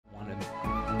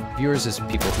viewers is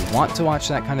people who want to watch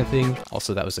that kind of thing.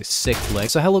 Also, that was a sick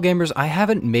flick. So hello gamers, I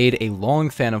haven't made a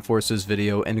long Phantom Forces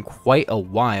video in quite a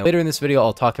while. Later in this video,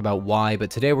 I'll talk about why,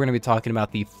 but today we're going to be talking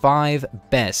about the 5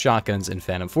 best shotguns in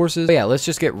Phantom Forces. But yeah, let's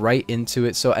just get right into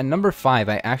it. So at number 5,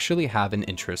 I actually have an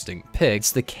interesting pick.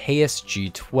 It's the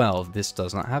KSG-12. This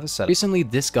does not have a setup. Recently,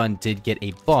 this gun did get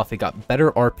a buff. It got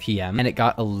better RPM, and it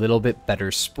got a little bit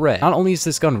better spread. Not only is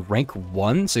this gun rank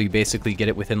 1, so you basically get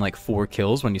it within like 4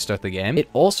 kills when you start the game, it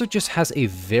also just has a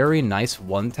very nice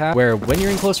one-tap where when you're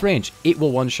in close range, it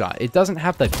will one-shot. It doesn't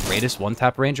have the greatest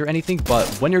one-tap range or anything, but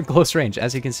when you're in close range,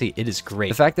 as you can see, it is great.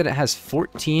 The fact that it has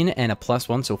 14 and a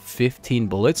 +1, so 15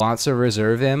 bullets, lots of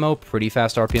reserve ammo, pretty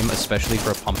fast RPM, especially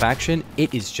for a pump action,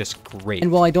 it is just great. And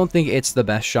while I don't think it's the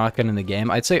best shotgun in the game,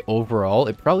 I'd say overall,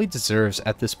 it probably deserves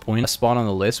at this point a spot on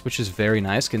the list, which is very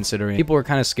nice considering people were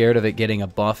kind of scared of it getting a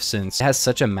buff since it has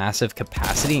such a massive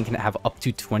capacity and can have up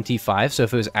to 25. So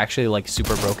if it was actually like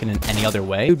super broken in any other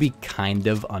way, it would be kind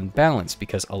of unbalanced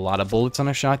because a lot of bullets on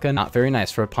a shotgun, not very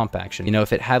nice for a pump action. You know,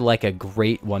 if it had like a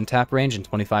great one-tap range and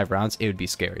 25 rounds, it would be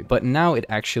scary. But now it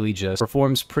actually just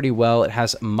performs pretty well. It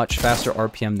has much faster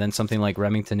RPM than something like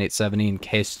Remington 870 and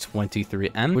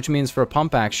KS-23M, which means for a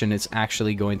pump action, it's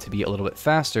actually going to be a little bit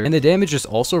faster. And the damage is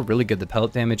also really good. The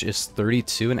pellet damage is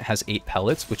 32 and it has 8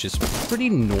 pellets, which is pretty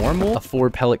normal. A 4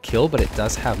 pellet kill, but it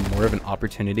does have more of an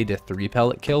opportunity to 3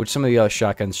 pellet kill, which some of the other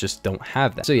shotguns just don't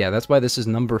have that. So yeah, that's why this is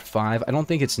number 5. I don't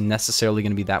think it's necessarily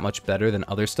going to be that much better than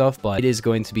other stuff, but it is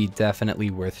going to be definitely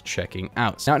worth checking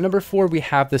out. Now at number 4, we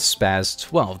have the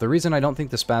SPAS-12. The reason I don't think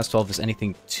the SPAS-12 is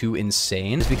anything too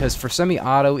insane is because for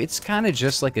semi-auto, it's kind of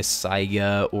just like a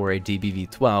Saiga or a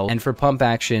DBV-12, and for pump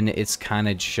action, it's kind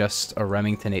of just a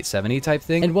Remington 870 type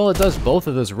thing. And while it does both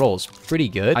of those roles pretty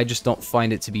good, I just don't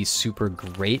find it to be super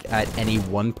great at any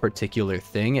one particular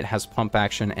thing. It has pump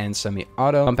action and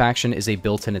semi-auto. Pump action is a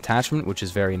built-in attachment, which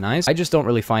is very nice. I just don't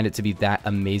really find it to be that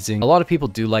amazing. A lot of people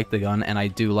do like the gun, and I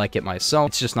do like it myself.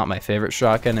 It's just not my favorite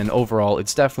shotgun, and overall,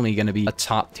 it's definitely going to be a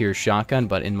top-tier shotgun,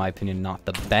 but in my opinion, not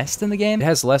the best in the game. It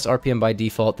has less RPM by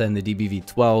default than the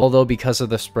DBV-12, although because of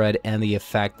the spread and the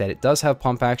fact that it does have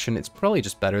pump action, it's probably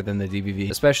just better than the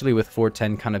DBV, especially with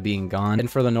 410 kind of being gone. And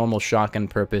for the normal shotgun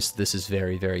purpose, this is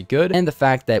very, very good. And the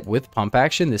fact that with pump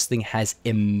action, this thing has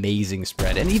amazing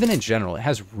spread, and even in general, it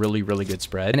has really, really good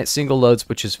spread, and it single loads,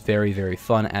 which is very, very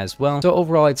fun as well. So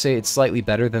overall, I'd say it's slightly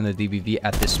better than the DBV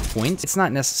at this point. It's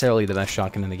not necessarily the best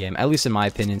shotgun in the game, at least in my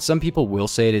opinion. Some people will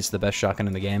say it is the best shotgun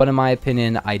in the game, but in my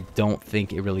opinion, I don't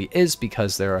think it really is,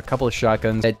 because there are a couple of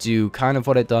shotguns that do kind of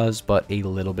what it does, but a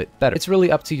little bit better. It's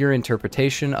really up to your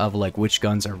interpretation of like which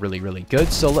guns are really, really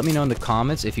good. So let me know in the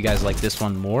comments if you guys like this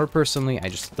one more. Personally, I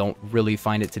just don't really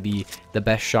find it to be the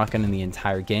best shotgun in the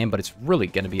entire game, but it's really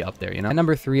going to be up there, you know? At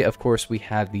number 3, of course, we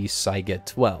have the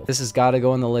Saiga-12. This has got to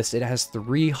go on the list. It has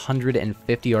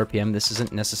 350 RPM. This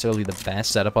isn't necessarily the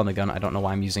best setup on the gun. I don't know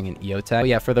why I'm using an EOTech. But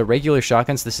yeah, for the regular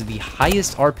shotguns, this is the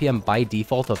highest RPM by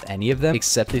default of any of them,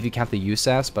 except if you count the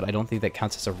USAS, but I don't think that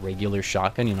counts as a regular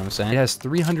shotgun, you know what I'm saying? It has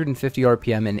 350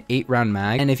 RPM and 8-round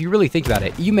mag, and if you really think about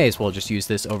it, you may as well just use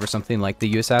this over something like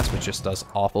the USAS, which just does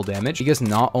awful damage, because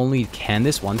not only can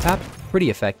this one-tap pretty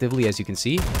effectively, as you can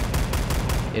see,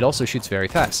 it also shoots very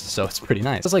fast, so it's pretty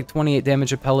nice. It's like 28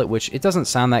 damage a pellet, which it doesn't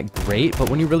sound that great, but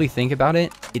when you really think about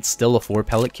it, it's still a 4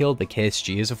 pellet kill. The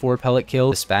KSG is a 4 pellet kill.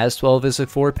 The SPAS-12 is a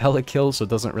 4 pellet kill, so it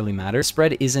doesn't really matter. The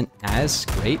spread isn't as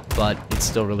great, but it's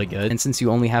still really good. And since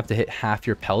you only have to hit half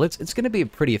your pellets, it's going to be a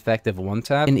pretty effective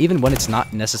one-tap. And even when it's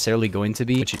not necessarily going to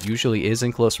be, which it usually is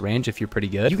in close range if you're pretty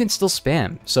good, you can still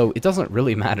spam. So it doesn't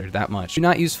really matter that much. Do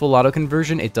not use full auto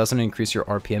conversion. It doesn't increase your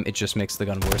RPM. It just makes the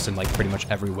gun worse in like pretty much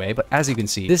every way. But as you can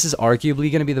see, this is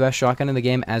arguably going to be the best shotgun in the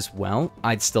game as well.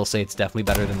 I'd still say it's definitely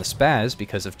better than the SPAS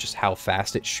because of just how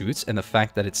fast it shoots and the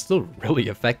fact that it's still really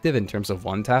effective in terms of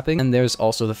one-tapping. And there's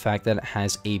also the fact that it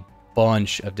has a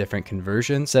bunch of different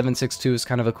conversions. 7.62 is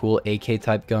kind of a cool AK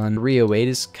type gun. 308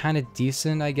 is kind of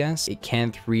decent, I guess. It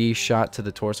can 3-shot to the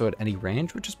torso at any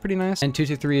range, which is pretty nice. And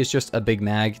 223 is just a big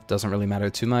mag. Doesn't really matter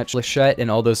too much. Flechette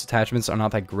and all those attachments are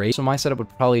not that great. So my setup would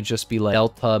probably just be like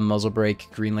Delta, muzzle brake,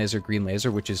 green laser,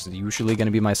 which is usually going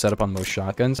to be my setup on most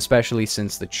shotguns, especially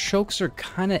since the chokes are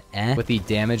kind of with the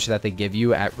damage that they give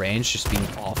you at range just being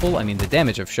awful. I mean, the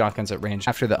damage of shotguns at range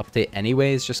after the update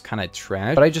anyway is just kind of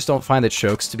trash, but I just don't find the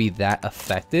chokes to be that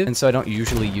effective, and so I don't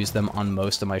usually use them on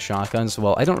most of my shotguns.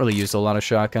 Well, I don't really use a lot of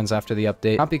shotguns after the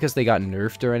update, not because they got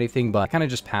nerfed or anything, but I kind of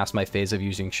just passed my phase of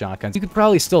using shotguns. You could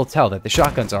probably still tell that the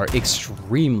shotguns are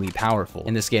extremely powerful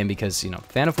in this game because, you know,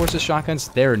 Phantom Forces shotguns,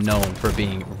 they're known for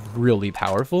being really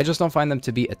powerful. I just don't find them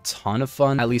to be a ton of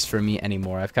fun, at least for me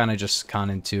anymore. I've kind of just gone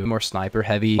into a more sniper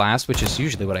heavy class, which is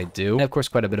usually what I do. And of course,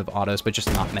 quite a bit of autos, but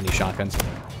just not many shotguns.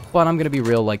 But I'm going to be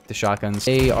real, like the shotguns,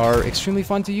 they are extremely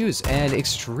fun to use and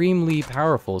extremely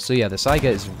powerful. So yeah, the Saiga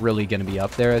is really going to be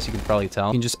up there, as you can probably tell.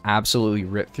 You can just absolutely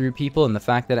rip through people, and the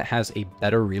fact that it has a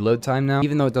better reload time now,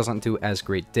 even though it doesn't do as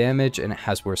great damage and it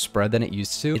has worse spread than it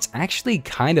used to, it's actually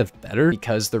kind of better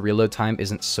because the reload time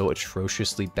isn't so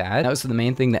atrociously bad. That was the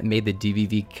main thing that made the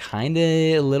DVV kind of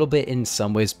a little bit in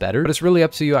some ways better, but it's really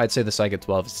up to you. I'd say the Saiga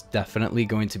 12 is definitely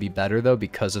going to be better though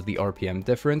because of the RPM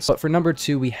difference. But for number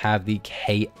 2, we have the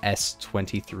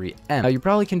KS23M. Now you're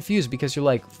probably confused because you're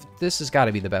like, this has got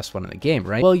to be the best one in the game,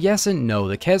 right? Well, yes and no.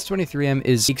 The KS23M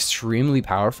is extremely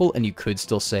powerful, and you could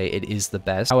still say it is the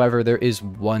best. However, there is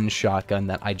one shotgun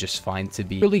that I just find to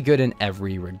be really good in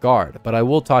every regard, but I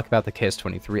will talk about the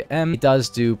KS23M. It does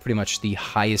do pretty much the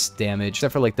highest damage,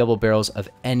 except for like double barrels, of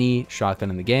any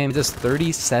shotgun in the game. It does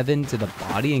 37 to the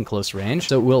body in close range,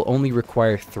 so it will only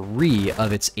require 3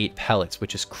 of its 8 pellets,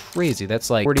 which is crazy. That's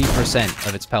like 40%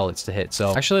 of its pellets to hit.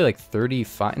 So actually like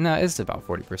 35, no, it's about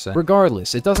 40%.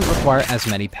 Regardless, it doesn't require as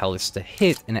many pellets to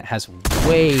hit, and it has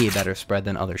way better spread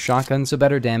than other shotguns. So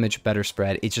better damage, better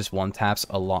spread. It just one taps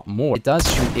a lot more. It does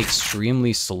shoot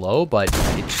extremely slow, but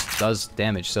it just does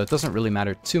damage, so it doesn't really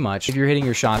matter too much. If you're hitting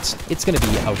your shots, it's going to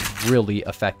be a really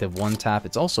effective one tap.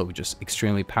 It's also just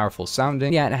extremely powerful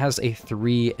sounding. Yeah, it has a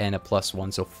 3 and a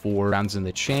 +1, so 4 rounds in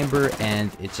the chamber,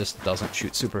 and it just doesn't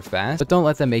shoot super fast. But don't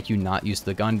let that make you not use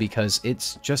the gun because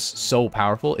it's just so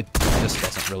powerful. It just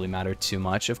doesn't really matter too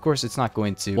much. Of course, it's not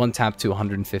going to one tap to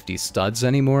 150 studs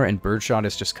anymore, and birdshot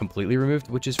is just completely removed,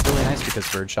 which is really nice because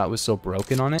birdshot was so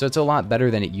broken on it. So it's a lot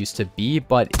better than it used to be,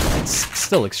 but it's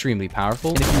still extremely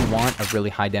powerful. And if you want a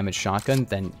really high damage shotgun,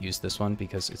 then use this one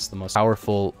because it's the most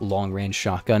powerful long range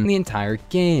shotgun in the entire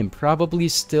game. Probably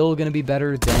still going to be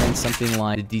better than something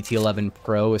like the DT11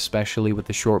 Pro, especially with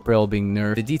the short barrel being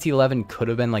nerfed. The DT11 could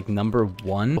have been like number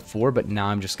 1 before, but now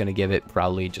I'm just going to give it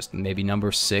probably just maybe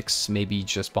number 6, maybe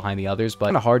just behind the others. But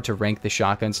kind of hard to rank the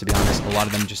shotguns, to be honest. A lot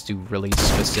of them just do really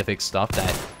specific stuff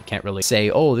that you can't really say,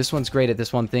 oh, this one's great at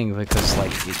this one thing, because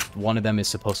like one of them is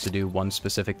supposed to do one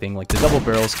specific thing. Like the double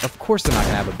barrels, of course they're not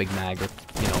gonna have a big mag or,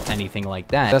 you know, anything like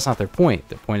that. That's not their point.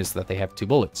 Their point is that they have 2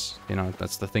 bullets. You know,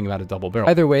 that's the thing about a double barrel.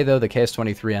 Either way though, the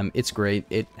KS23M, it's great.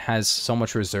 It has so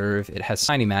much reserve. It has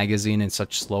tiny magazine and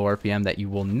such slow RPM that you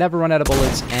will never run out of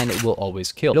bullets, and it will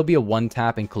always kill. It'll be a one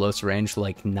tap in close range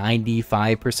like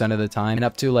 95% of the time, and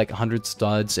up to like 100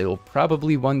 studs it will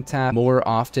probably one tap more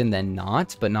often than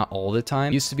not, but not all the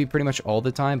time. It used to be pretty much all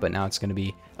the time, but now it's going to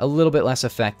be a little bit less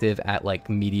effective at like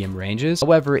medium ranges.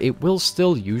 However, it will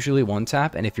still usually one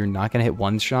tap, and if you're not going to hit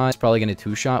one shot, it's probably going to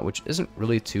 2 shot, which isn't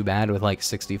really too bad with like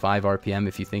 65 RPM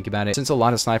if you think about it. Since a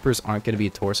lot of snipers aren't going to be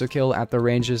a torso kill at the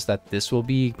ranges that this will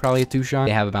be probably a 2 shot,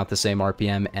 they have about the same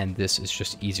RPM, and this is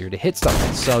just easier to hit stuff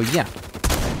with. So yeah.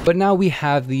 But now we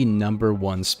have the number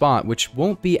 1 spot, which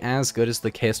won't be as good as the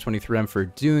KS23M for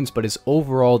dunes, but is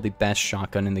overall the best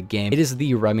shotgun in the game. It is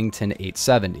the Remington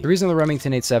 870. The reason the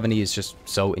Remington 870 is just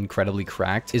so incredibly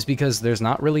cracked is because there's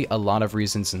not really a lot of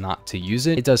reasons not to use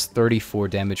it. It does 34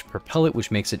 damage per pellet,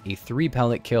 which makes it a 3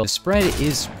 pellet kill. The spread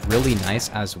is really nice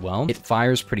as well. It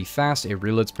fires pretty fast, it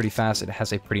reloads pretty fast, it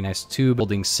has a pretty nice tube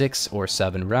holding 6 or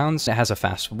 7 rounds. It has a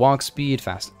fast walk speed,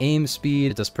 fast aim speed,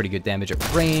 it does pretty good damage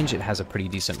at range, it has a pretty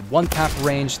decent one tap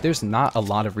range. There's not a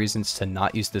lot of reasons to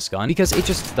not use this gun because it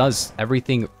just does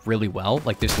everything really well.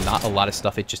 Like there's not a lot of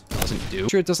stuff it just doesn't do.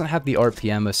 Sure, it doesn't have the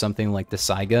RPM of something like the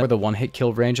Saiga or the one-hit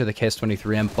kill range of the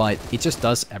KS23M, but it just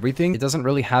does everything. It doesn't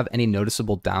really have any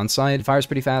noticeable downside. It fires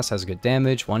pretty fast, has good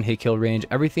damage, one-hit kill range,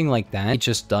 everything like that. It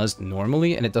just does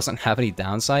normally, and it doesn't have any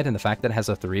downside. And the fact that it has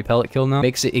a 3 pellet kill now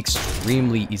makes it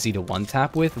extremely easy to one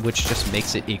tap with, which just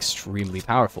makes it extremely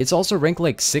powerful. It's also ranked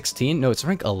like 16. No, it's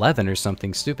ranked 11 or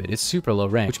something stupid. It's super low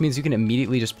rank, which means you can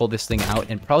immediately just pull this thing out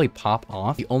and probably pop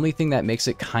off. The only thing that makes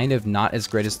it kind of not as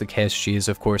great as the KSG is,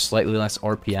 of course, slightly less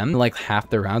RPM, like half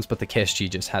the rounds, but the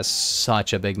KSG just has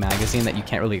such a big magazine that you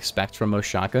can't really expect from most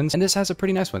shotguns. And this has a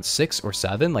pretty nice one, 6 or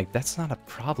 7. Like that's not a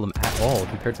problem at all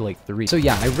compared to like 3. So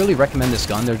yeah, I really recommend this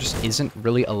gun. There just isn't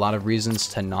really a lot of reasons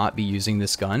to not be using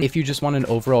this gun. If you just want an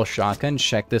overall shotgun,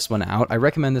 check this one out. I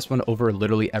recommend this one over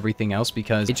literally everything else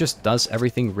because it just does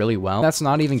everything really well. That's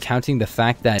not even counting the fact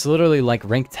fact that it's literally like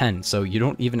rank 10, so you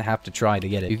don't even have to try to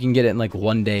get it. You can get it in like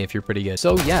 1 day if you're pretty good.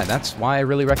 So yeah, that's why I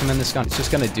really recommend this gun. It's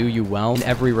just gonna do you well in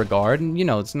every regard, and you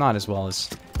know, it's not as well as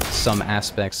some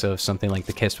aspects of something like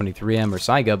the KS23M or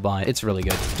Saiga, but it's really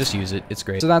good. Just use it. It's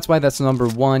great. So that's why that's number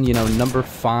 1. You know, number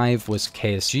 5 was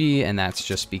KSG, and that's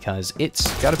just because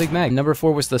it's got a big mag. Number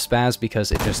 4 was the Spaz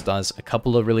because it just does a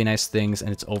couple of really nice things,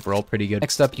 and it's overall pretty good.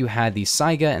 Next up, you had the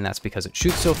Saiga, and that's because it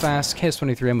shoots so fast.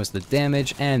 KS23M was the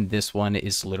damage, and this one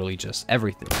is literally just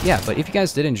everything. Yeah, but if you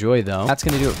guys did enjoy, though, that's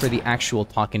going to do it for the actual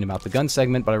talking about the gun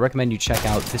segment, but I recommend you check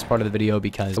out this part of the video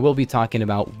because I will be talking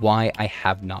about why I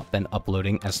have not been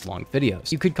uploading as long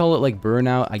videos. You could call it like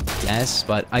burnout, I guess,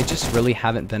 but I just really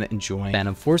haven't been enjoying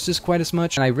Phantom Forces quite as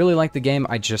much, and I really like the game.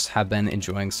 I just have been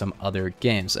enjoying some other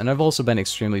games, and I've also been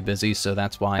extremely busy, so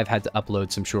that's why I've had to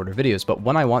upload some shorter videos. But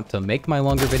when I want to make my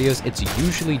longer videos, it's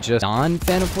usually just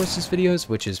non-Phantom Forces videos,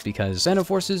 which is because Phantom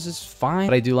Forces is fine,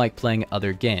 but I do like playing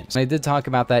other games. And I did talk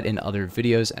about that in other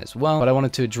videos as well, but I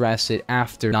wanted to address it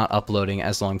after not uploading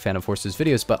as long Phantom Forces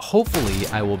videos, but hopefully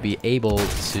I will be able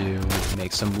to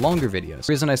make some longer videos.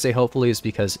 The reason I say hopefully is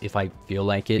because if I feel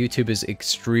like it, YouTube is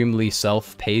extremely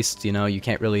self-paced. You know, you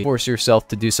can't really force yourself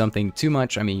to do something too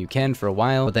much. I mean, you can for a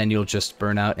while, but then you'll just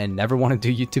burn out and never want to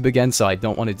do YouTube again, so I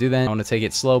don't want to do that. I want to take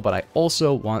it slow, but I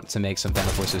also want to make some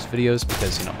Phantom Forces videos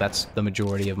because, you know, that's the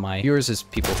majority of my viewers is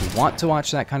people who want to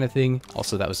watch that kind of thing.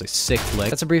 Also, that was a sick flick.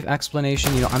 That's a brief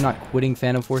explanation. You know, I'm not quitting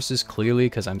Phantom Forces clearly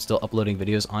because I'm still uploading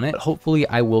videos on it, but hopefully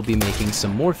I will be making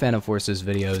some more Phantom Forces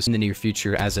videos in the near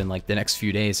future, as in like the next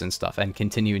few days and stuff, and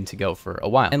continuing to go for a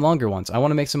while. And longer ones. I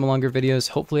want to make some longer videos.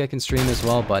 Hopefully I can stream as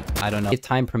well, but I don't know. If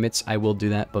time permits, I will do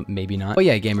that, but maybe not. But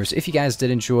yeah, gamers, if you guys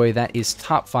did enjoy, that is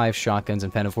top 5 shotguns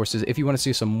and Phantom Forces. If you want to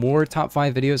see some more top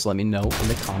 5 videos, let me know in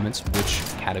the comments which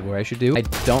category I should do. I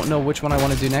don't know which one I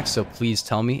want to do next, so please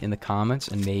tell me in the comments,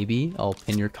 and maybe I'll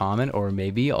pin your comment, or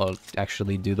maybe I'll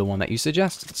actually do the one that you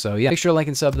suggested. So yeah, make sure to like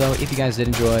and sub though if you guys did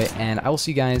enjoy, and I will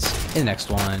see you guys in the next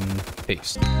one.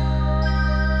 Peace.